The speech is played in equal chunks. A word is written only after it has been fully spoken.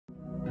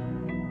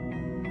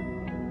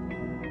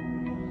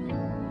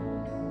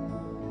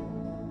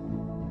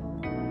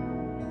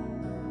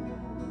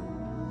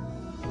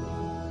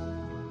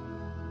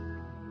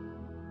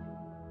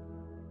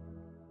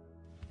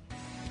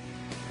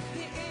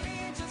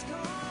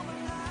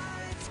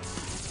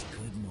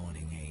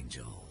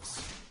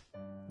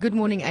Good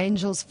Morning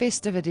Angels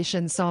Festive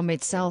Edition saam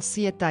met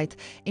Selseetyd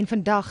en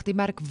vandag die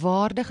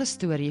merkwaardige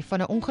storie van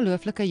 'n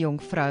ongelooflike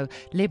jong vrou,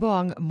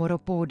 Lebohang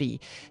Moropodi.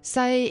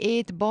 Sy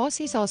het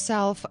basies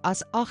haarself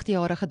as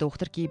 8-jarige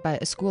dogtertjie by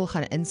 'n skool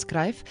gaan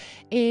inskryf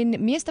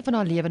en meeste van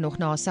haar lewe nog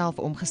na haarself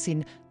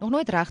omgesien, nog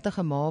nooit regtig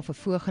 'n ma of 'n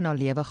voog in haar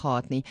lewe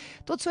gehad nie.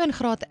 Tot so in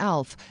graad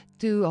 11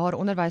 toe haar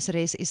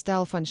onderwyseres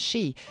Estelle van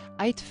Schie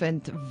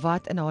uitvind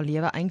wat in haar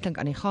lewe eintlik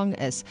aan die gang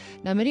is.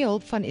 Nou met die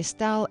hulp van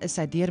Estelle is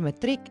sy deur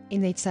matriek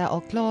en het sy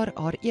al klaar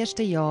haar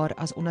eerste jaar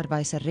as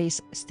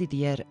onderwyseres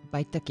studeer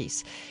by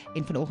Tikkies.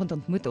 En vanoggend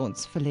ontmoet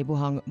ons vir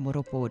Lebohang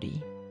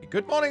Moropodi.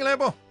 Good morning,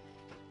 Lebo.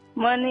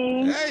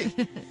 Morning. Hey,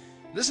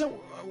 listen,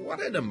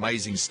 what an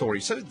amazing story.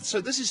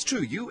 So this is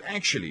true. You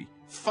actually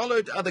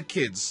followed other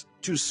kids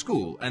to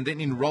school and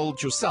then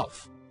enrolled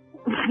yourself.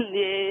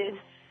 Yes.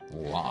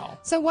 Wow.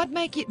 So what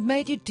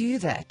made you do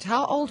that?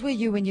 How old were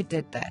you when you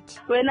did that?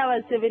 When I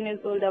was 7 years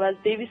old, I was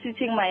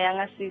babysitting my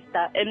younger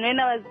sister, and when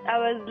I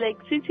was like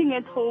sitting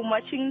at home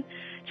watching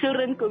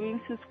children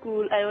going to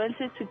school, I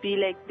wanted to be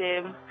like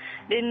them.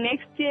 Then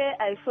next year,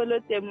 I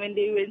followed them when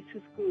they went to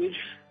school.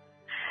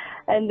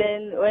 And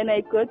then when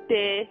I got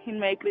there in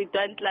my grade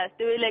 1 class,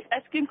 they were like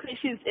asking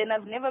questions, and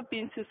I've never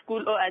been to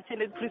school or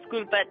attended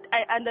preschool, but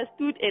I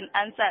understood and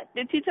answered.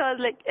 The teacher was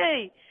like,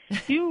 "Hey,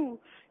 you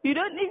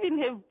don't even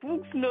have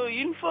books, no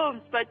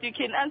uniforms, but you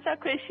can answer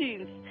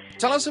questions."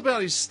 Tell us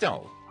about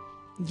Estelle.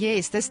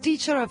 Yes, this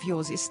teacher of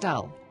yours,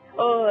 Estelle.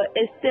 Oh,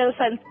 Estelle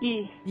van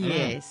Schie.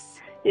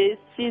 Yes. Yes,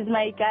 she's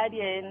my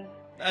guardian.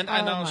 And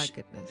Oh now my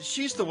goodness.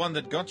 she's the one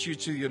that got you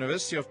to the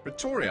University of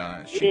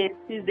Pretoria. Yes,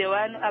 she's the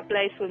one who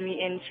applied for me,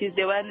 and she's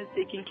the one who's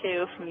taking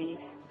care of me.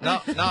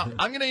 Now,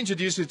 I'm going to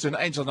introduce you to an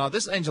angel. Now,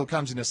 this angel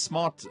comes in a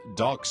smart,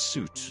 dark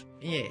suit,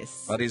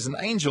 Yes. but he's an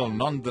angel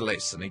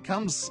nonetheless, and he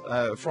comes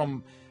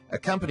from a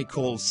company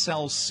called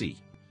Cell-C.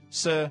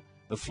 Sir,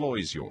 the floor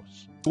is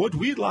yours. What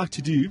we'd like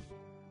to do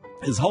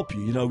is help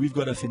you. You know, we've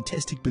got a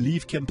fantastic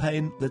Believe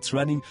campaign that's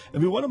running,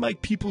 and we want to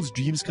make people's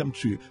dreams come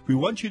true. We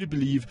want you to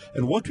believe,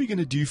 and what we're going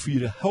to do for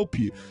you to help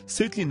you,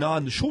 certainly now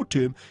in the short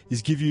term,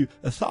 is give you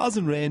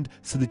 1,000 Rand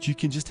so that you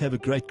can just have a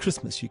great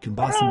Christmas. You can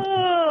buy some...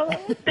 Oh,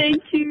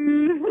 thank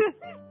you.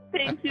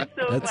 Thank you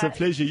so That's much. a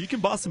pleasure. You can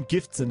buy some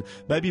gifts and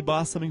maybe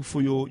buy something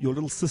for your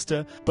little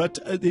sister. But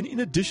then in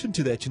addition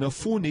to that, you know,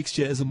 for next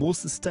year as a more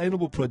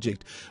sustainable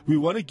project, we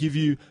want to give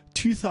you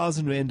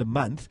 2,000 Rand a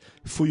month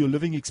for your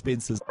living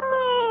expenses.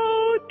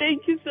 Oh,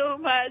 thank you so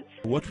much.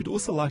 What we'd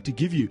also like to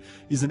give you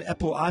is an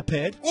Apple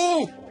iPad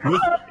Oh!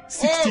 with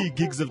 60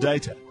 gigs of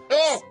data.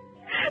 Oh!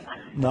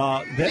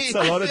 Now, that's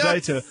a lot of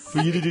data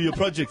for you to do your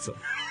projects on.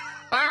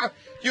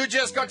 You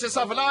just got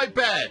yourself an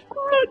iPad,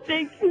 Oh,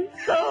 thank you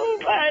so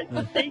much.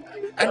 Thank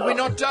you. and we're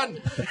not done.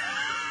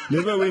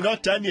 Never, we're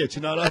not done yet,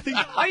 you know, and I think...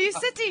 Are you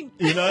sitting?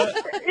 You know,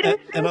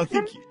 and I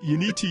think you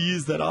need to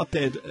use that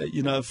iPad,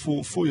 you know,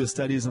 for your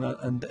studies, and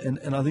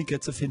I think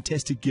it's a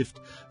fantastic gift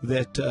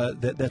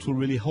that will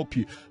really help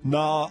you.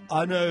 Now,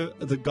 I know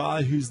the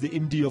guy who's the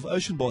MD of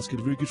Ocean Basket,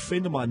 a very good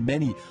friend of mine,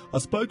 Manny. I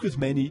spoke with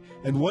Manny,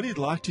 and what he'd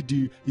like to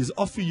do is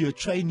offer you a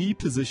trainee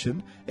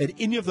position at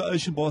any of the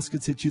Ocean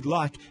Baskets that you'd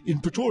like in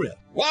Pretoria.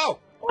 Wow!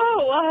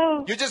 Oh,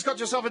 wow. You just got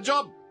yourself a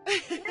job.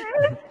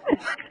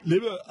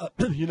 Lebo,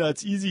 you know,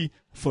 it's easy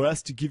for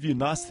us to give you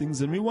nice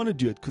things, and we want to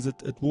do it because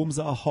it warms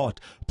our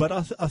heart. But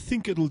I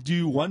think it'll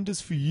do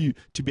wonders for you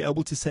to be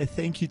able to say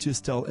thank you to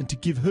Estelle and to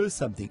give her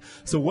something.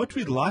 So what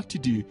we'd like to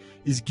do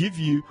is give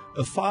you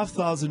a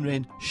 5,000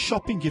 Rand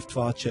shopping gift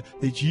voucher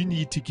that you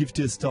need to give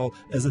to Estelle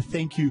as a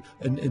thank you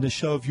and a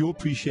show of your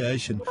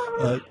appreciation.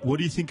 What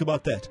do you think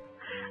about that?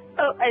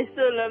 Oh, I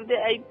so love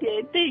the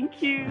idea.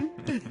 Thank you.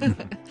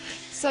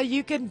 So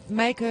you can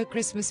make her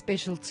Christmas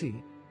special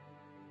too.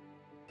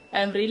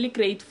 I'm really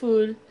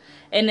grateful,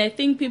 and I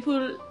think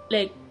people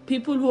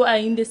who are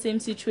in the same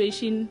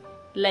situation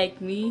like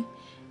me,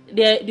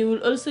 they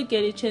will also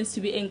get a chance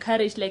to be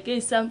encouraged. Like, hey,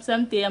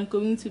 someday I'm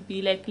going to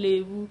be like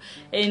Lebu,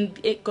 and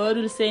God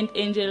will send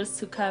angels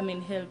to come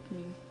and help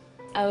me.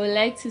 I would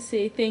like to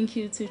say thank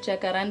you to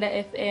Jacaranda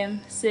FM,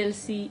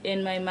 Cell-C,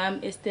 and my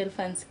mom Estelle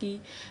van Schie,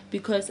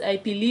 because I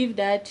believe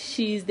that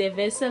she is the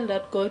vessel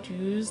that God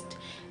used,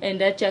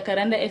 and that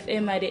Jacaranda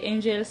FM are the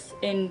angels,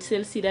 and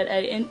Cell-C that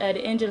are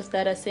the angels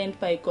that are sent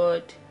by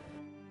God.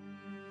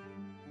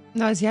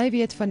 Nou as jy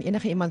weet van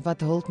enige iemand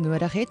wat hulp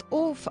nodig het,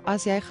 of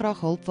as jy graag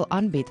hulp wil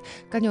aanbied,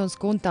 kan jy ons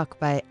kontak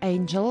by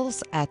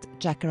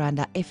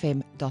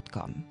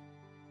angels@jacarandafm.com.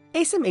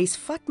 SMS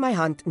vat my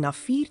hand na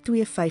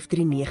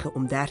 42539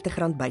 om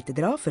R30 by te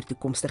dra vir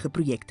toekomstige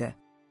projekte.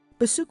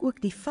 Besoek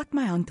ook die Vat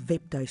my hand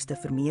webtuiste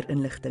vir meer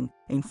inligting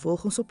en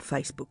volg ons op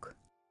Facebook.